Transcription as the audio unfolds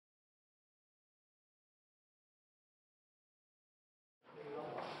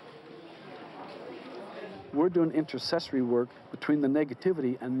We're doing intercessory work between the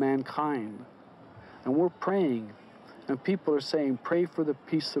negativity and mankind. And we're praying. And people are saying, pray for the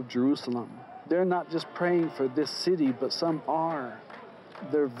peace of Jerusalem. They're not just praying for this city, but some are.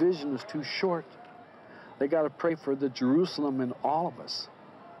 Their vision is too short. They got to pray for the Jerusalem in all of us.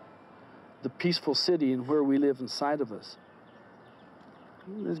 The peaceful city and where we live inside of us.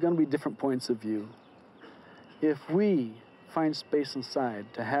 There's going to be different points of view. If we find space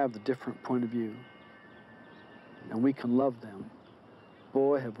inside to have the different point of view, and we can love them,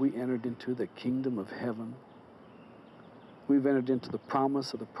 boy, have we entered into the kingdom of heaven. We've entered into the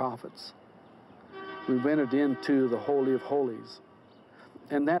promise of the prophets. We've entered into the Holy of Holies.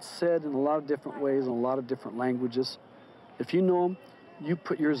 And that's said in a lot of different ways, in a lot of different languages. If you know them, you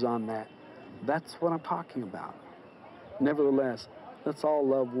put yours on that. That's what I'm talking about. Nevertheless, let's all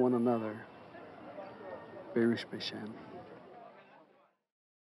love one another. Berush Beshem.